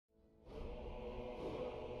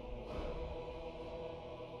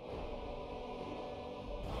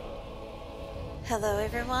Hello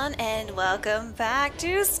everyone and welcome back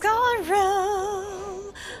to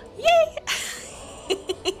Skyrim! Yay!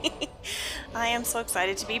 I am so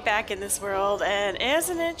excited to be back in this world, and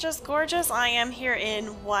isn't it just gorgeous? I am here in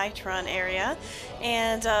Whiterun area,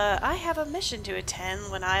 and I have a mission to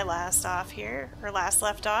attend when I last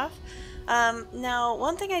left off. Now,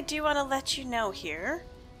 one thing I do want to let you know here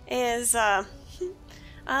is I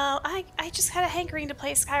just had a hankering to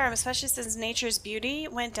play Skyrim, especially since Nature's Beauty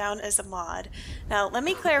went down as a mod. Now, let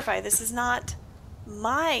me clarify, this is not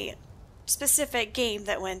my specific game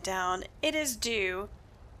that went down. It is due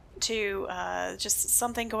to just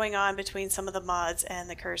something going on between some of the mods and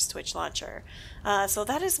the cursed Twitch launcher. So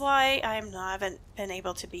that is why I haven't been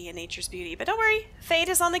able to be in Nature's Beauty. But don't worry, Fate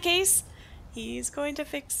is on the case. He's going to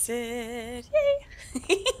fix it. Yay!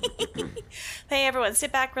 Hey everyone,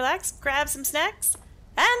 sit back, relax, grab some snacks,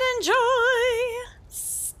 and enjoy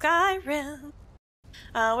Skyrim.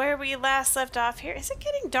 Where we last left off here. Is it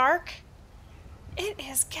getting dark? It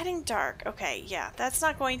is getting dark. Okay, yeah, that's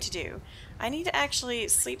not going to do. I need to actually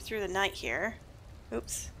sleep through the night here.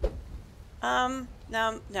 Oops. No,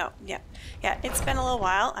 yeah. Yeah, it's been a little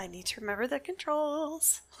while. I need to remember the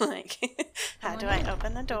controls. Like, how do I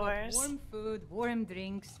open the doors? Warm food, warm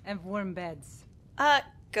drinks, and warm beds.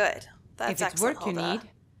 Good. That's if it's excellent. work you need,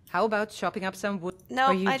 how about chopping up some wood? No,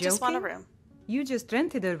 Are you I just want a joking? room. You just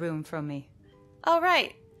rented a room from me. Oh,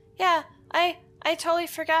 right. Yeah, I totally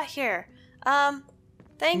forgot here. Thank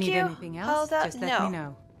Need you. anything else? Hold up. Just let me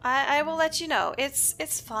know. I will let you know.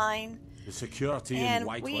 It's fine. The security And in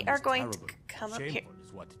Whiterun we is are going terrible. to come up here. Shameful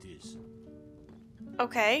is what it is.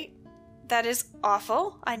 Okay. That is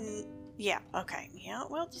awful. Yeah, okay. Yeah,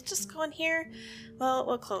 we'll just go in here.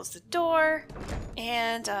 We'll close the door.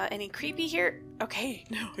 And any creepy here? Okay,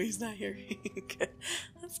 no, he's not here. Good.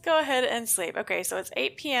 Let's go ahead and sleep. Okay, so it's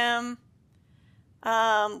 8 p.m.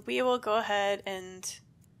 We will go ahead and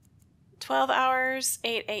 12 hours,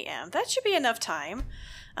 8 a.m. That should be enough time.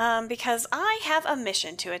 Because I have a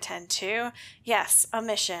mission to attend to. Yes, a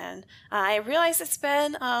mission. I realize it's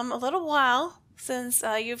been a little while since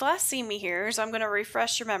you've last seen me here, so I'm going to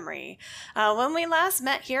refresh your memory. When we last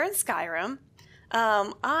met here in Skyrim,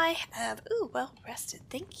 I have... Ooh, well rested.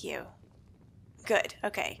 Thank you. Good.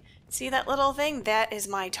 Okay. See that little thing? That is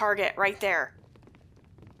my target right there.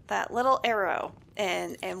 That little arrow.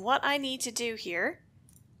 And what I need to do here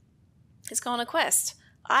is go on a quest.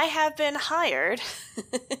 I have been hired.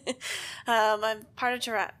 I'm part of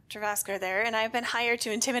Travaskar there, and I've been hired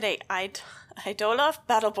to intimidate Idolaf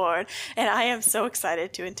Battleborn, and I am so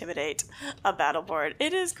excited to intimidate a Battleborn.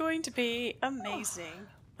 It is going to be amazing.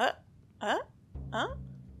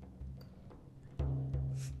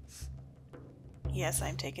 Yes,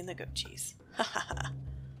 I'm taking the goat cheese.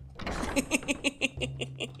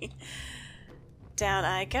 Down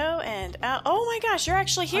I go and out. Oh my gosh, you're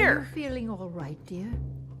actually here. Are you feeling all right, dear?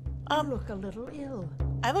 You look a little ill.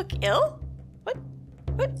 I look ill? What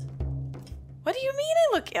do you mean I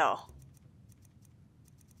look ill?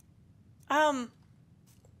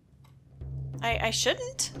 I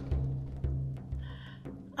shouldn't.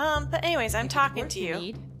 But anyways, I'm talking to you.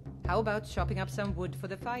 Need, how about chopping up some wood for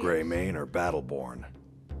the fire? Greymane or Battleborn?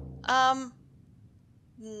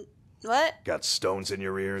 What? Got stones in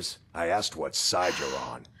your ears? I asked what side you're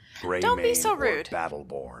on. Greymane Don't be so or rude.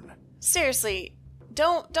 Battleborn? Seriously,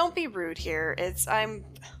 don't be rude here.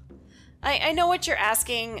 I know what you're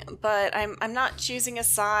asking, but I'm not choosing a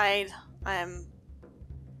side. I'm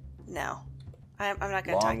not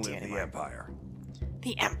gonna talk Long to you live anymore. the Empire.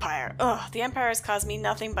 The Empire. Ugh, the Empire has caused me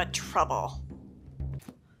nothing but trouble.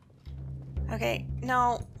 Okay,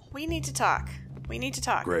 no, we need to talk. We need to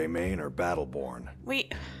talk. Greymane or Battleborn? We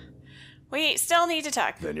still need to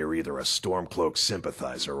talk. Then you're either a Stormcloak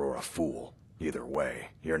sympathizer or a fool. Either way,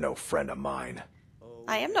 you're no friend of mine.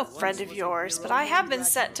 I am no friend of yours, but I have been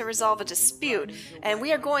sent to resolve a dispute, and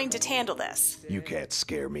we are going to handle this. You can't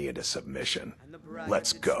scare me into submission.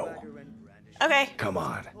 Let's go. Okay. Come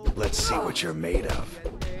on, let's see what you're made of.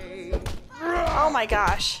 Oh my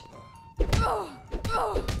gosh.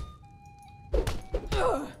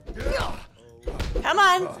 Come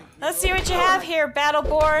on, let's see what you have here,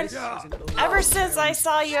 Battleborn. Ever since I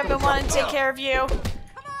saw you, I've been wanting to take care of you.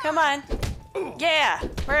 Come on. Yeah,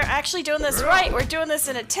 we're actually doing this right. We're doing this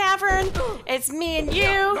in a tavern. It's me and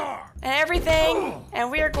you and everything,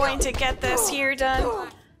 and we are going to get this here done.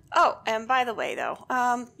 Oh, and by the way,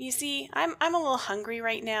 though, you see, I'm a little hungry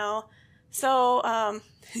right now, so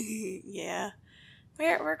yeah,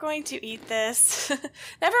 we're going to eat this.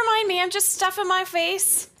 Never mind me. I'm just stuffing my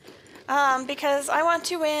face. Because I want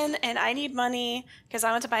to win and I need money because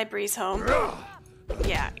I want to buy Breezehome.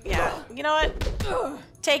 Yeah. You know what?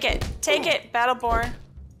 Take it. Take it, Battleborn.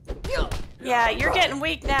 Yeah, you're getting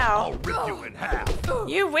weak now. I'll rip you in half.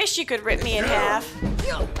 You wish you could rip me in half.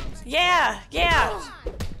 Yeah.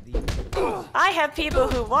 I have people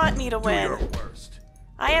who want me to Do win. your worst.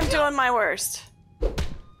 I am doing my worst.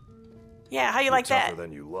 Yeah, how you like that? Tougher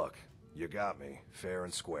than you look. You got me, fair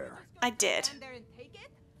and square. I did. Stand there and take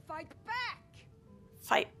it? Fight back!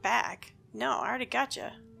 Fight back? No, I already got you.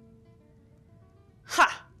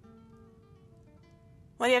 Ha!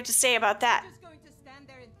 What do you have to say about that? Just going to stand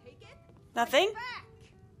there and take it? Nothing? Back!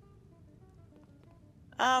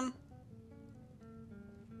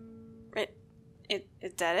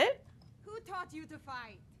 Is that it? Who taught you to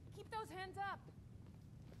fight? Keep those hands up.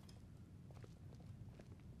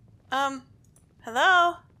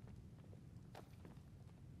 Hello?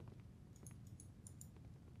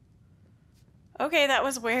 Okay, that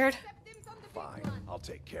was weird. Fine, I'll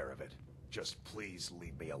take care of it. Just please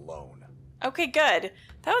leave me alone. Okay, good.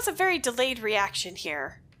 That was a very delayed reaction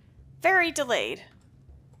here. Very delayed.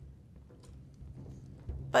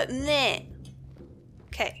 But nah.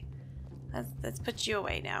 Okay. Let's put you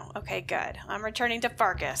away now. Okay, good. I'm returning to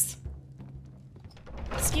Farkas.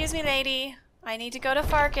 Excuse me, lady. I need to go to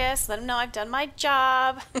Farkas. Let him know I've done my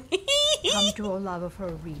job. Come to Olava for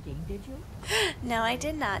a reading, did you? No, I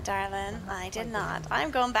did not, darling. I did not.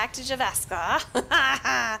 I'm going back to Javaska.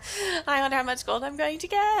 I wonder how much gold I'm going to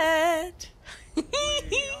get. We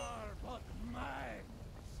are but mags,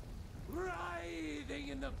 writhing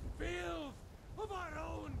in the filth of our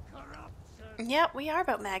own corruption. Yep, we are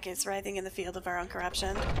about maggots writhing in the field of our own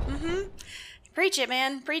corruption. Mm-hmm. Preach it,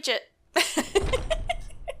 man. Preach it.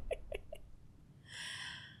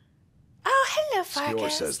 Oh, hello, Farkas.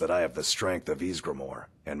 Skjor says that I have the strength of Ysgramor,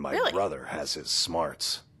 and my Really? brother has his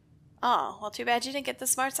smarts. Oh, well, too bad you didn't get the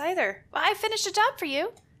smarts either. Well, I finished a job for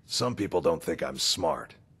you. Some people don't think I'm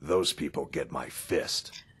smart. Those people get my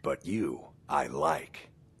fist. But you, I like.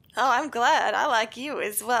 Oh, I'm glad. I like you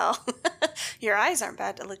as well. Your eyes aren't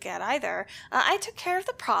bad to look at either. I took care of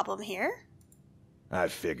the problem here. I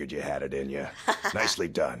figured you had it in you. Nicely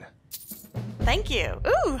done. Thank you.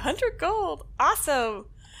 Ooh, 100 gold. Awesome.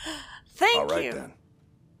 Thank All right you. then.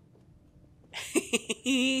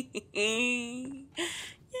 Yay.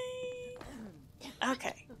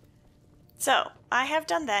 Okay. So, I have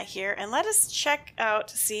done that here, and let us check out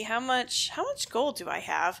to see how much gold do I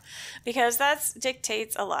have, because that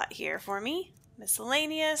dictates a lot here for me.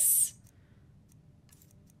 Miscellaneous.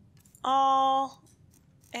 All.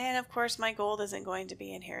 And of course my gold isn't going to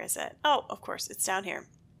be in here, is it? Oh, of course, it's down here.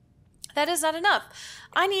 That is not enough.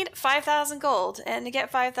 I need 5,000 gold, and to get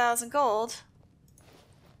 5,000 gold...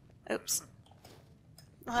 Oops.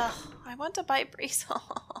 I want to buy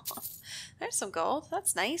Breezehome. There's some gold.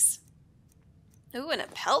 That's nice. Ooh, and a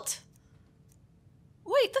pelt.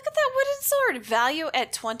 Wait, look at that wooden sword. Value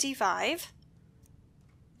at 25.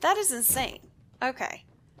 That is insane. Okay.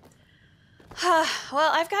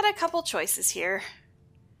 Well, I've got a couple choices here.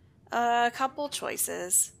 Yeah,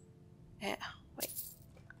 wait.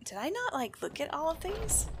 Did I not, like, look at all of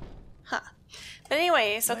these? Huh. But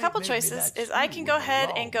anyway, so a couple choices is I can go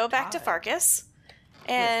ahead and go back to Farkas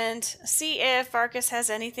and see if Farkas has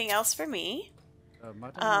anything else for me.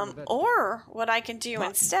 Or what I can do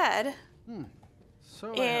instead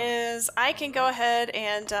is I can go ahead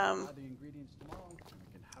and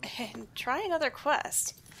try another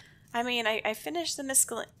quest. I mean, I finished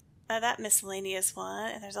the that miscellaneous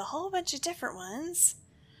one, and there's a whole bunch of different ones.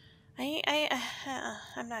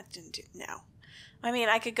 I'm not gonna do no. I mean,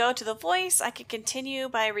 I could go to the voice. I could continue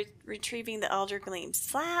by retrieving the Elder Gleam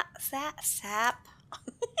sap.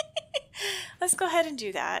 Let's go ahead and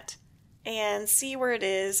do that and see where it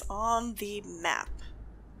is on the map.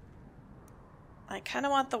 I kind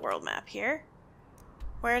of want the world map here.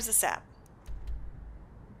 Where's the sap?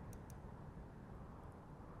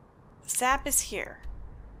 The sap is here.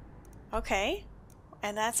 Okay.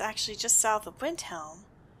 And that's actually just south of Windhelm,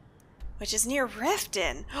 which is near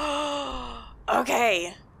Riften.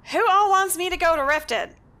 Okay. Who all wants me to go to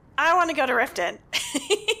Riften? I want to go to Riften.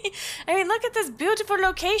 I mean, look at this beautiful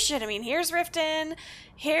location. I mean, here's Riften.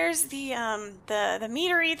 Here's the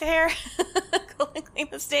meadery there, Golden Gleam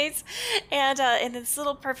Estates, and in this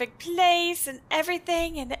little perfect place and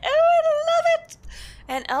everything. And oh, I love it.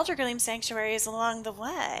 And Elder Gleam Sanctuary is along the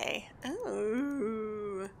way.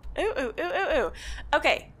 Ooh, ooh.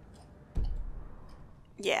 Okay.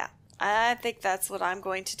 Yeah. I think that's what I'm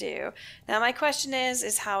going to do. Now my question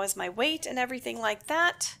is how is my weight and everything like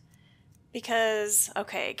that? Because,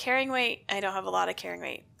 okay, carrying weight, I don't have a lot of carrying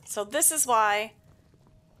weight. So this is why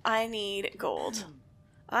I need gold.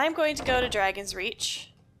 I'm going to go to Dragon's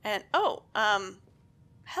Reach. And,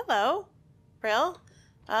 hello, Brill.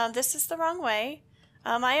 This is the wrong way.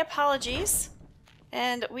 My apologies.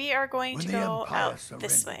 And we are going to go out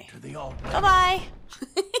this way. Bye-bye.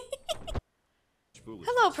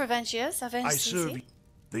 Hello, Provincius. I serve you.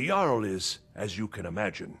 The Jarl is, as you can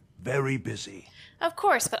imagine, very busy. Of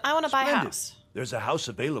course, but I want to buy a Splendid. house. There's a house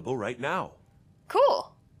available right now.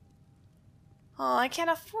 Cool. Oh, I can't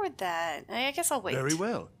afford that. I guess I'll wait. Very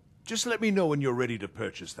well. Just let me know when you're ready to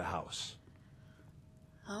purchase the house.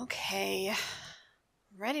 Okay.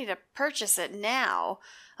 Ready to purchase it now.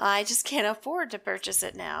 I just can't afford to purchase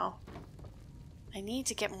it now. I need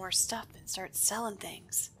to get more stuff and start selling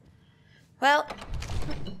things. Well,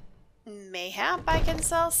 mayhap I can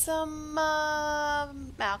sell some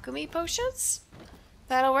alchemy potions.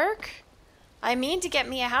 That'll work. I mean to get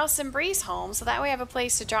me a house in Breezehome so that way I have a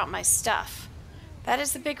place to drop my stuff. That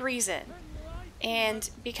is the big reason. And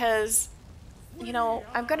because, you know,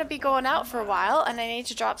 I'm going to be going out for a while and I need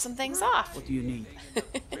to drop some things off. What do you need?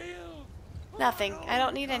 Nothing. I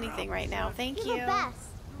don't need anything right now. Thank you. You're the best.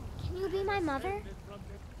 Can you be my mother?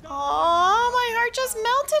 Oh, my heart just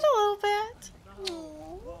melted a little bit.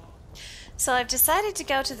 Aww. So I've decided to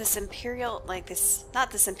go to this Imperial, like this,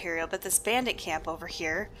 not this Imperial, but this bandit camp over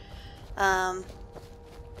here.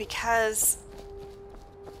 Because,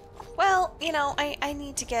 well, you know, I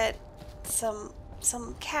need to get some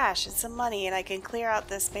cash and some money and I can clear out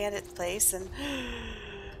this bandit place and...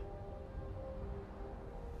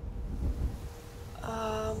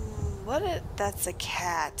 that's a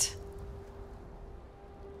cat.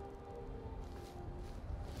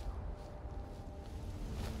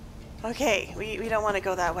 Okay, we don't want to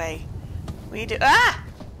go that way. We do. Ah!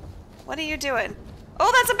 What are you doing?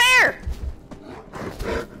 Oh, that's a bear!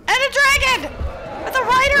 And a dragon! With a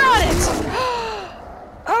rider on it!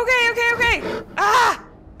 Okay. Ah!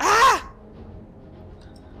 Ah!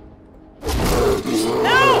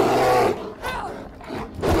 No!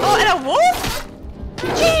 Oh, and a wolf?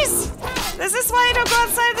 Jeez! Is this why I don't go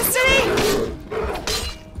outside the city?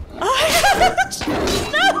 Oh my gosh!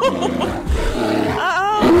 No!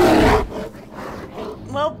 Uh-oh.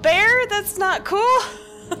 Well, bear, that's not cool.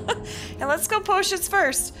 And let's go potions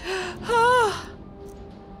first.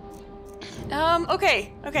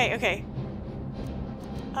 Okay.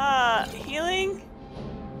 Healing?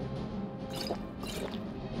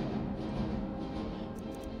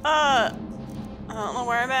 I don't know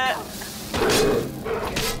where I'm at.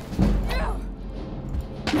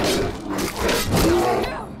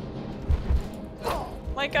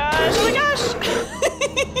 My gosh, oh my gosh!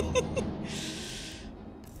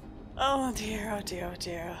 Oh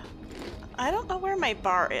dear. I don't know where my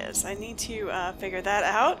bar is. I need to figure that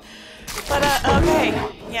out. But, okay.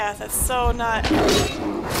 Yeah, that's so not...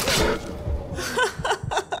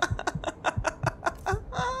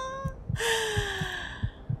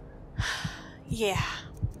 Yeah.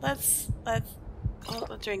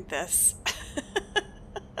 We'll drink this.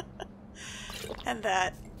 And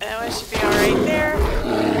that. And I should be alright there.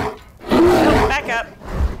 Oh, back up.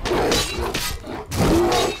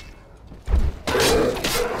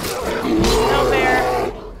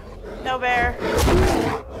 No bear.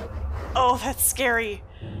 Oh, that's scary.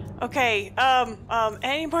 Okay,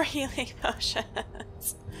 any more healing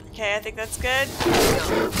potions? Okay, I think that's good.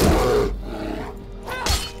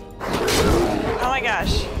 Oh my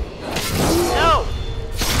gosh. No!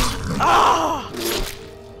 Oh!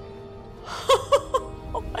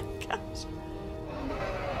 Oh my gosh.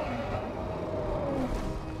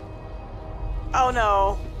 Oh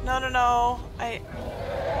no. No.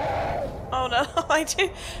 Oh no, I do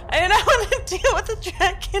not want to deal with the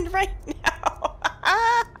dragon right now.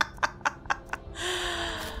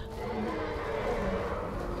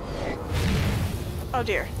 Oh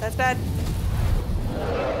dear, that's bad.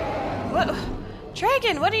 What?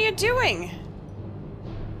 Dragon, what are you doing?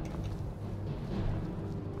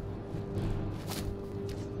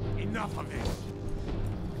 Enough of this.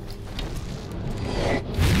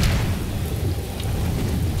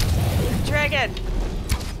 Dragon!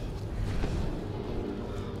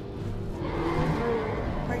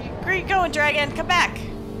 Where are you going, dragon? Come back!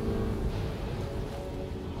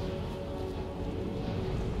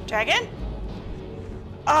 Dragon?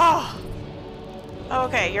 Oh!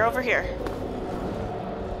 Okay, you're over here.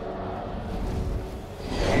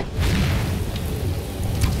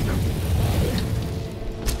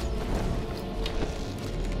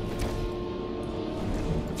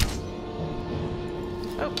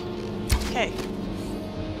 Oh. Okay.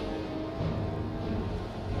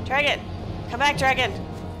 Dragon! Come back, dragon!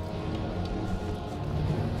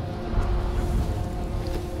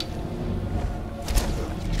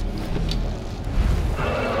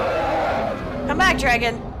 Come back! back,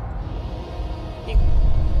 dragon. You...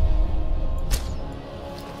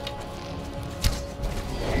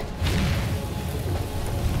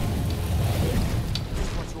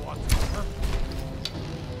 What you want, huh?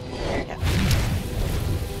 Yeah.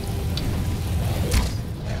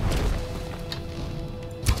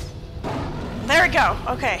 There we go.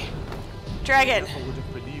 Okay. Dragon. I would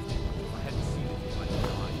have believed you if I hadn't seen it with my own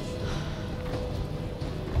eyes.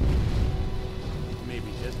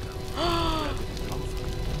 Maybe dead now. Rather than comfort.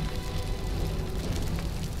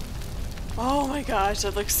 Oh my gosh,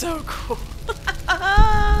 that looks so cool.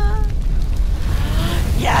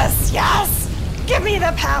 Yes, yes! Give me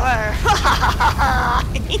the power!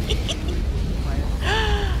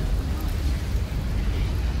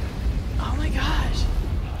 Oh my gosh.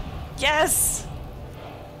 Yes!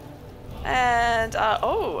 And,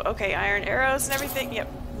 oh, okay, iron arrows and everything.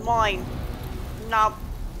 Yep, mine. Nope.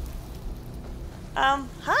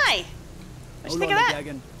 Hi! What'd you think of that?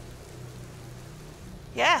 Dragon.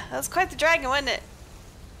 Yeah, that was quite the dragon, wasn't it?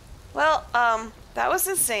 Well, that was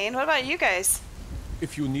insane. What about you guys?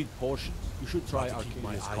 If you need potions, you should try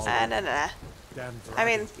Alchemist. Nah. I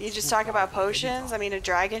mean, you just talk about potions. I mean, a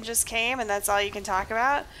dragon just came and that's all you can talk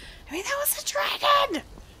about. I mean, that was a dragon!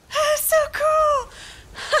 That was so cool!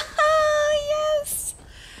 Yes!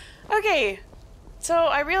 Okay, so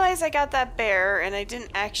I realized I got that bear and I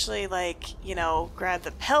didn't actually, like, you know, grab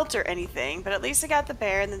the pelt or anything, but at least I got the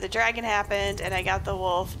bear and then the dragon happened and I got the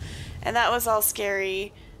wolf and that was all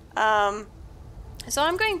scary. So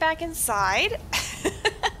I'm going back inside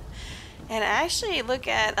and actually look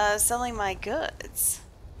at selling my goods.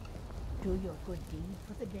 Do your good deed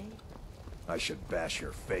for the day. I should bash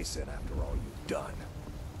your face in after all you've done.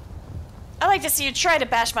 I like to see you try to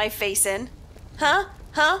bash my face in. Huh?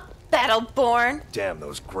 Huh? Battleborn. Damn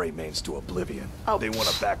those Greymanes to oblivion. Oh. They want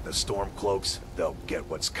to back the Stormcloaks, they'll get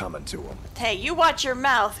what's coming to them. Hey, you watch your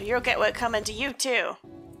mouth or you'll get what coming to you too.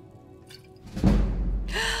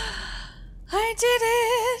 I did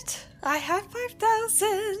it! I have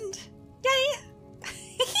 5,000! Yay!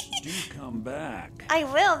 Do come back. I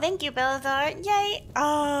will, thank you, Belazar. Yay!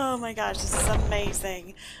 Oh my gosh, this is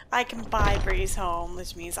amazing. I can buy Breezehome,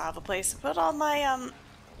 which means I'll have a place to put all my,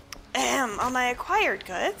 all my acquired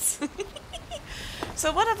goods.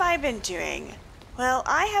 So what have I been doing? Well,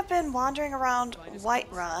 I have been wandering around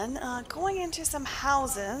Whiterun, going into some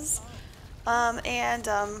houses, and,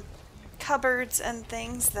 cupboards and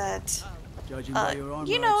things that,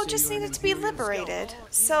 you know, just needed to be liberated.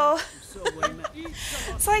 So,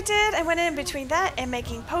 so I did. I went in between that and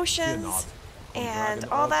making potions and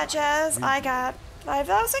all that jazz. I got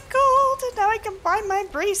 5,000 gold and now I can buy my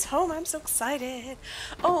Breezehome. I'm so excited.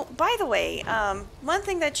 Oh, by the way, one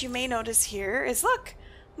thing that you may notice here is, look,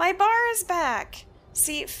 my bar is back.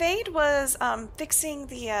 See, Fade was fixing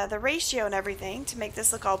the ratio and everything to make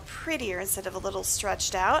this look all prettier instead of a little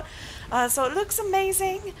stretched out. So it looks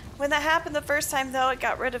amazing. When that happened the first time, though, it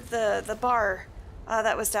got rid of the bar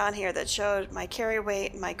that was down here that showed my carry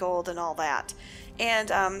weight and my gold and all that.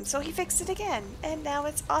 And so he fixed it again, and now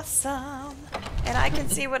it's awesome. And I can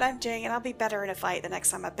see what I'm doing, and I'll be better in a fight the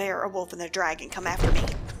next time a bear, a wolf, and a dragon come after me.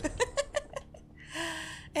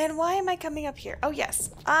 And why am I coming up here? Oh, yes,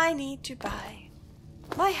 I need to buy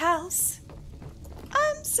my house.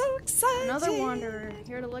 I'm so excited. Another wanderer,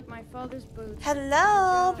 here to lick my father's boots.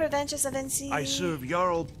 Hello, Preventious of NC. I serve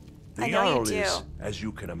Jarl. The I know you Jarl do. is, as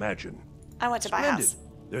you can imagine. I want to buy a Splendid. house.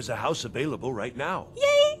 There's a house available right now.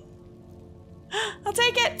 Yay! I'll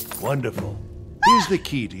take it. Wonderful. Here's the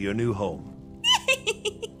key to your new home.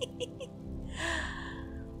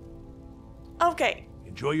 Okay,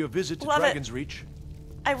 Enjoy your visit to Love it. Dragon's Reach.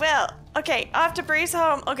 I will. Okay, off to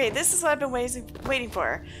Breezehome. Okay, this is what I've been waiting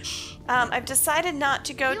for. I've decided not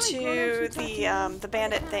to go to the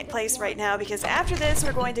bandit place right now because after this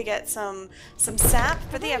we're going to get some sap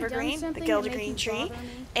for the evergreen, the gildergreen tree,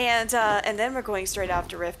 and then we're going straight off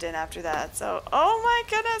to Riften after that. So, oh my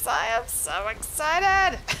goodness, I am so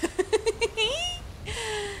excited!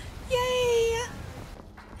 Yay!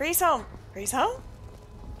 Breezehome. Breezehome?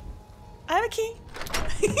 I have a key.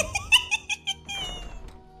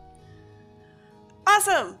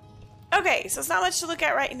 Awesome! Okay, so it's not much to look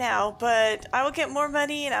at right now, but I will get more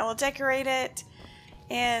money and I will decorate it.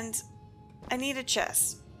 And I need a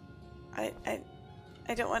chest. I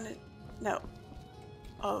don't want to... No.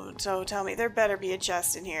 Oh, so tell me, there better be a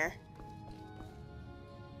chest in here.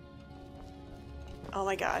 Oh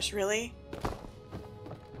my gosh, really?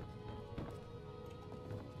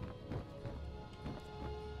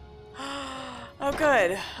 Oh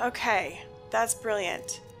good, okay. That's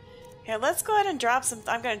brilliant. Here, let's go ahead and drop some...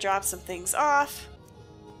 I'm going to drop some things off.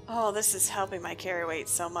 Oh, this is helping my carry weight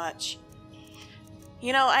so much.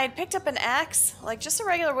 You know, I had picked up an axe, like just a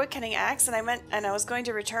regular woodcutting axe, and I was going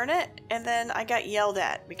to return it, and then I got yelled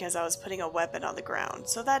at because I was putting a weapon on the ground.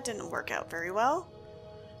 So that didn't work out very well.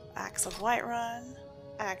 Axe of Whiterun,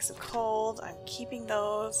 Axe of Cold. I'm keeping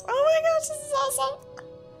those. Oh my gosh, this is awesome.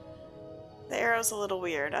 The arrow's a little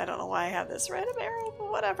weird. I don't know why I have this random arrow,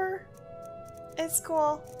 but whatever. It's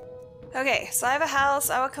cool. Okay, so I have a house.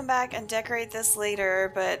 I will come back and decorate this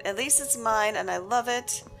later, but at least it's mine and I love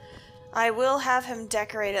it. I will have him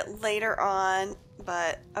decorate it later on,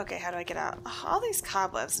 but okay, how do I get out? Oh, all these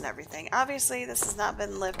cobwebs and everything. Obviously, this has not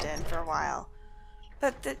been lived in for a while,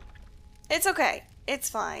 but it's okay. It's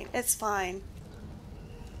fine. It's fine.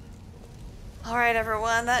 Alright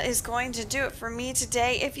everyone, that is going to do it for me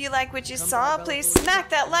today. If you like what you saw, please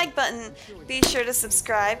smack that like button. Be sure to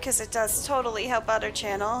subscribe because it does totally help out our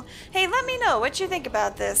channel. Hey, let me know what you think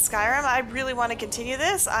about this Skyrim. I really want to continue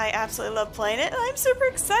this. I absolutely love playing it. I'm super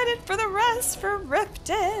excited for the rest for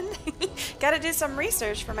Ripton. Gotta do some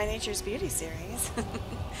research for my Nature's Beauty series.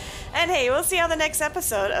 And hey, we'll see you on the next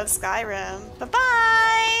episode of Skyrim.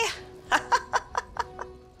 Bye-bye!